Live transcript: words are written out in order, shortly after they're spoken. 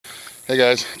Hey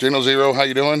guys, Geno Zero, how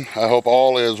you doing? I hope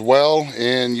all is well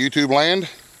in YouTube land,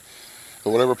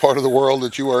 or whatever part of the world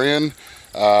that you are in.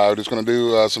 I'm just going to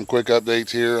do some quick updates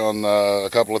here on a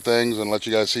couple of things and let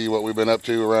you guys see what we've been up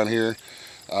to around here.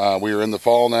 We are in the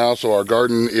fall now, so our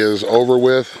garden is over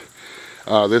with.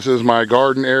 This is my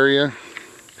garden area,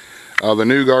 the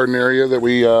new garden area that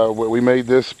we made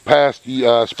this past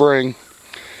spring.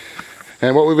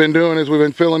 And what we've been doing is we've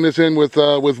been filling this in with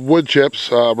wood chips.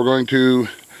 We're going to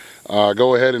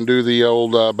go ahead and do the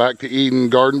old Back to Eden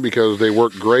garden because they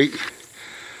work great.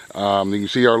 You can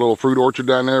see our little fruit orchard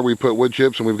down there. We put wood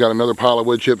chips, and we've got another pile of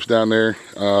wood chips down there.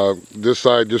 This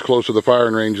side, just close to the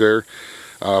firing range there,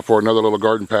 for another little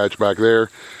garden patch back there.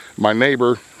 My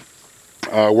neighbor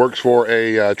works for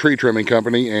a tree trimming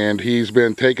company, and he's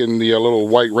been taking the little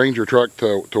white Ranger truck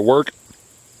to work.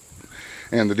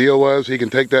 And the deal was he can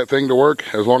take that thing to work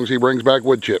as long as he brings back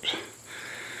wood chips.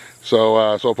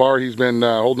 So so far he's been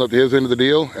holding up to his end of the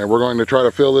deal, and we're going to try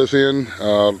to fill this in,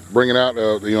 bring it out,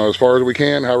 as far as we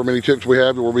can, however many chips we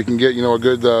have, where we can get, a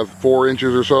good 4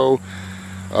 inches or so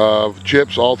of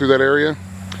chips all through that area.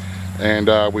 And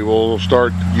we will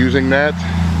start using that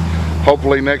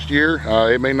hopefully next year.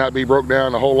 It may not be broke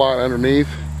down a whole lot underneath,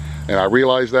 and I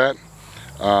realize that.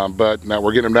 But now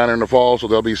we're getting them down there in the fall, so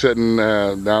they'll be sitting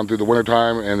down through the winter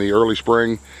time and the early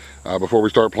spring before we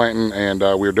start planting, and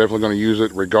we're definitely going to use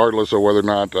it regardless of whether or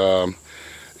not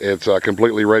it's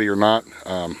completely ready or not.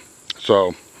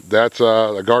 So that's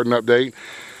a garden update.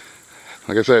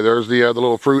 Like I say, there's the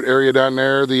little fruit area down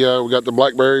there. We got the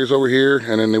blackberries over here,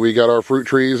 and then we got our fruit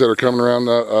trees that are coming around,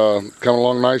 coming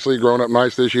along nicely, growing up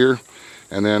nice this year.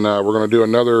 And then we're going to do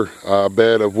another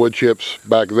bed of wood chips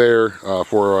back there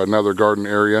for another garden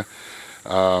area.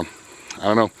 I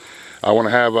don't know. I want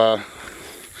to have a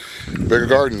bigger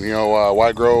garden.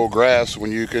 Why grow grass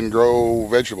when you can grow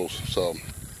vegetables? So,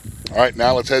 all right,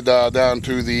 now let's head down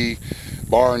to the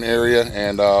barn area,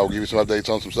 and I'll give you some updates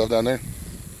on some stuff down there.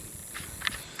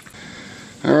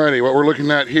 Alrighty, what we're looking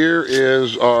at here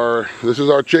is this is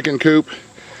our chicken coop,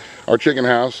 our chicken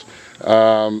house.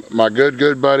 My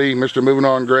good buddy, Mr. Moving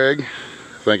On Greg,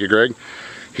 thank you Greg,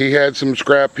 he had some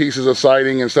scrap pieces of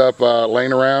siding and stuff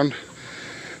laying around.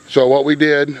 So what we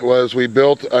did was we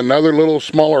built another little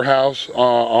smaller house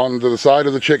on the side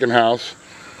of the chicken house.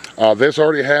 This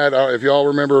already had, if y'all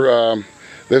remember,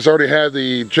 this already had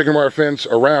the chicken wire fence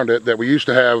around it that we used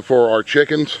to have for our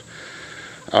chickens.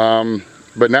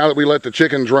 But now that we let the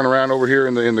chickens run around over here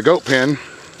in the goat pen,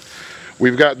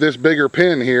 we've got this bigger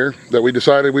pen here that we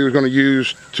decided we were going to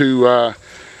use to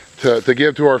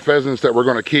give to our pheasants that we're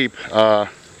going to keep.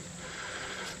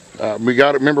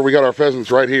 Remember, we got our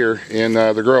pheasants right here in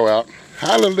the grow out.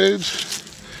 Hi, little dudes.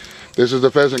 This is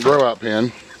the pheasant grow out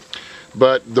pen.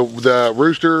 But the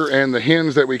rooster and the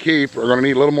hens that we keep are going to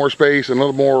need a little more space and a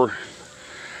little more,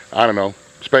 I don't know,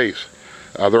 space.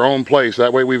 Their own place.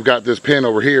 That way we've got this pen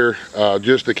over here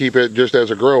just to keep it just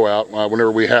as a grow out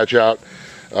whenever we hatch out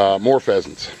more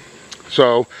pheasants.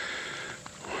 So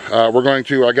we're going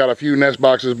to, I got a few nest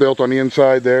boxes built on the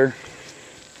inside there.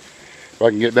 If I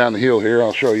can get down the hill here,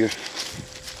 I'll show you.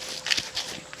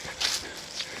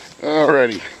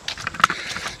 Alrighty.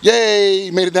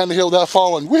 Yay! Made it down the hill without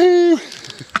falling. Woo!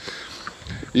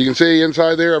 You can see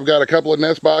inside there I've got a couple of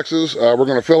nest boxes. We're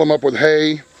going to fill them up with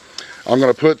hay. I'm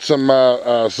going to put some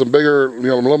bigger, a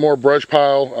little more brush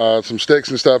pile, some sticks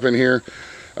and stuff in here.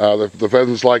 The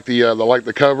pheasants like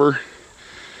the cover,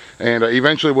 and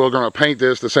eventually we're going to paint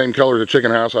this the same color as the chicken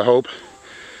house, I hope.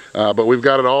 But we've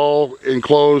got it all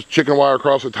enclosed, chicken wire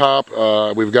across the top.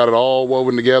 We've got it all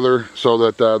woven together so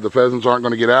that the pheasants aren't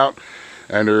going to get out,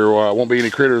 and there won't be any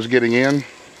critters getting in.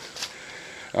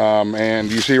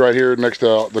 And you see right here next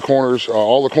to the corners,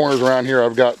 all the corners around here,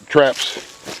 I've got traps.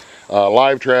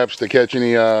 Live traps to catch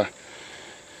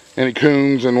any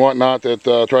coons and whatnot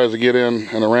that tries to get in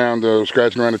and around,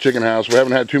 scratching around the chicken house. We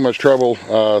haven't had too much trouble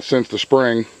since the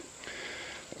spring,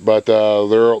 but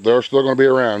they're still going to be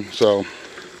around. So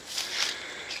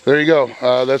there you go.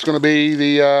 That's going to be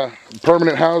the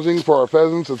permanent housing for our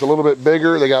pheasants. It's a little bit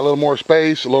bigger. They got a little more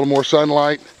space, a little more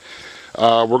sunlight.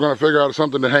 We're going to figure out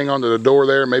something to hang onto the door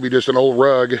there, maybe just an old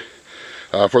rug.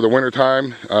 For the winter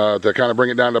time, to kind of bring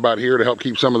it down to about here to help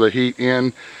keep some of the heat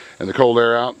in and the cold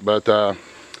air out. But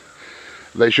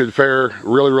they should fare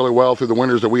really well through the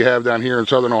winters that we have down here in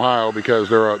southern Ohio, because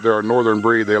they're a northern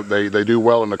breed. They do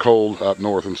well in the cold up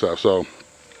north and stuff. So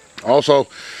also,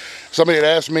 somebody had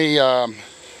asked me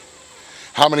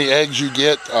how many eggs you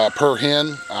get per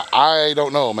hen. I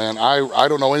don't know, man. I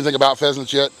don't know anything about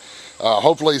pheasants yet.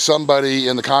 Hopefully somebody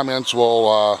in the comments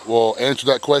will answer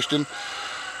that question.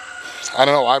 I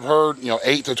don't know, I've heard,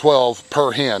 8 to 12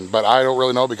 per hen, but I don't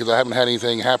really know because I haven't had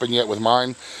anything happen yet with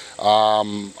mine.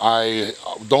 I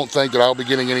don't think that I'll be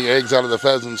getting any eggs out of the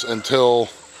pheasants until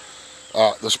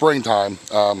the springtime.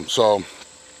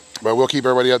 But we'll keep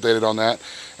everybody updated on that.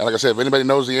 And like I said, if anybody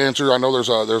knows the answer, I know there's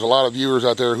a lot of viewers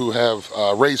out there who have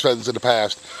raised pheasants in the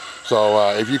past.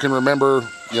 So if you can remember,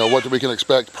 what we can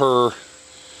expect per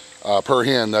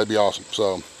hen, that'd be awesome.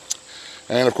 So,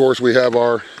 and of course we have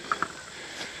our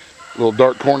little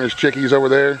dark Cornish chickies over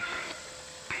there.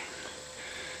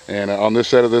 And on this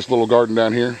side of this little garden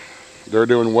down here, they're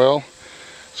doing well.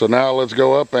 So now let's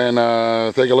go up and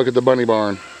take a look at the bunny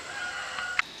barn.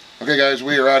 Okay guys,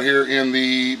 we are out here in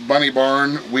the bunny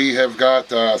barn. We have got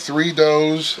 3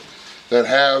 does that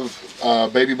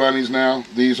have baby bunnies now.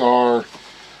 These are,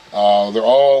 they're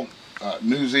all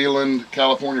New Zealand,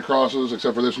 California crosses,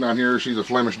 except for this one down here. She's a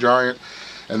Flemish giant.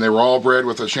 And they were all bred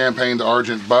with a Champagne to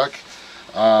Argent buck.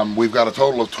 We've got a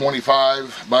total of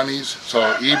 25 bunnies.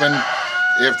 So even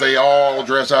if they all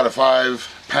dress out of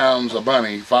 5 pounds a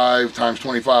bunny, 5 times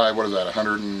 25, what is that,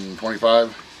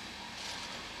 125?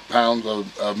 Pounds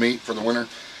of meat for the winter.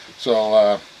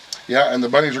 So yeah, and the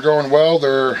bunnies are growing well.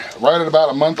 They're right at about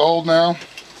a month old now,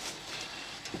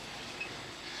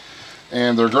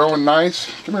 and they're growing nice.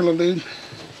 Come here, little dude.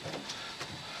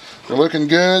 They're looking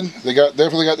good. They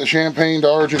definitely got the Champagne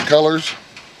to Argent colors.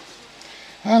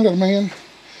 Hi, little man.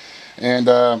 And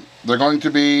they're going to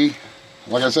be,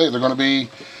 like I say, they're going to be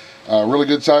really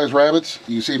good sized rabbits.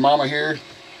 You see Mama here.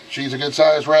 She's a good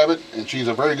sized rabbit, and she's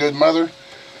a very good mother.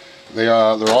 They're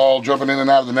all jumping in and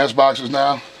out of the nest boxes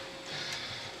now.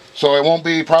 So it won't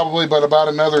be probably but about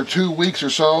another 2 weeks or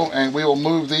so, and we will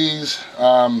move these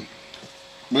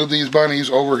bunnies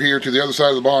over here to the other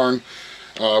side of the barn,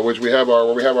 which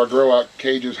where we have our grow out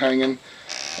cages hanging.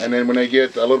 And then when they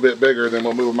get a little bit bigger, then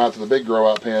we'll move them out to the big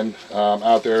grow out pen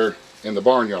out there in the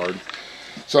barnyard.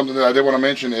 Something that I did want to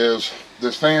mention is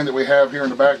this fan that we have here in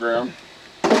the background.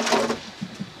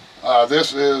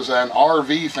 This is an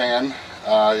RV fan.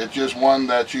 It's just one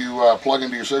that you plug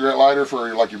into your cigarette lighter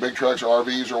for like your big trucks or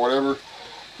RVs or whatever.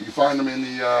 You can find them in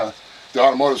the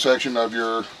automotive section of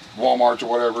your Walmarts or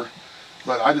whatever.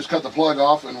 But I just cut the plug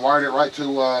off and wired it right to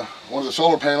one of the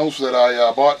solar panels that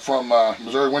I bought from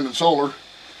Missouri Wind and Solar.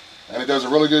 And it does a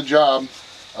really good job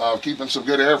of keeping some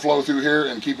good airflow through here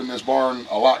and keeping this barn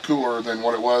a lot cooler than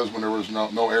what it was when there was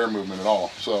no air movement at all.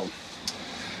 So,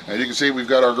 as you can see, we've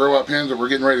got our grow out pens that we're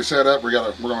getting ready to set up. We're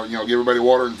gonna give everybody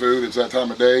water and food. It's that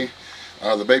time of day.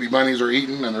 The baby bunnies are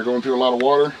eating and they're going through a lot of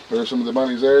water. There's some of the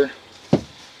bunnies there.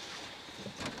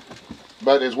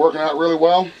 But it's working out really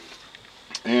well,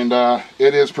 and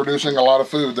it is producing a lot of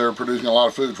food. They're producing a lot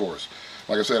of food for us.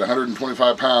 Like I said,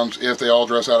 125 pounds if they all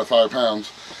dress out of 5 pounds.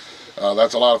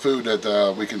 That's a lot of food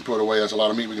that we can put away. That's a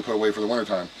lot of meat we can put away for the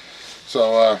wintertime.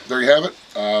 So there you have it.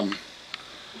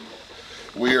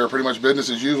 We are pretty much business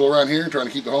as usual around here, trying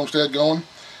to keep the homestead going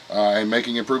and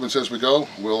making improvements as we go.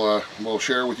 We'll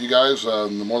share with you guys the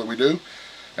more that we do.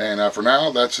 And for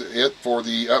now, that's it for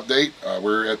the update.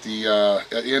 We're at the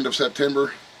end of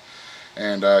September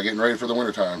and getting ready for the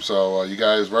wintertime. So you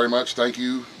guys very much, thank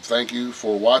you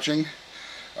for watching.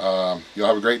 You'll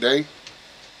have a great day.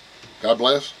 God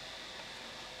bless.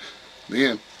 The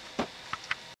end.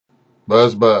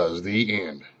 Buzz, buzz, the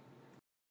end.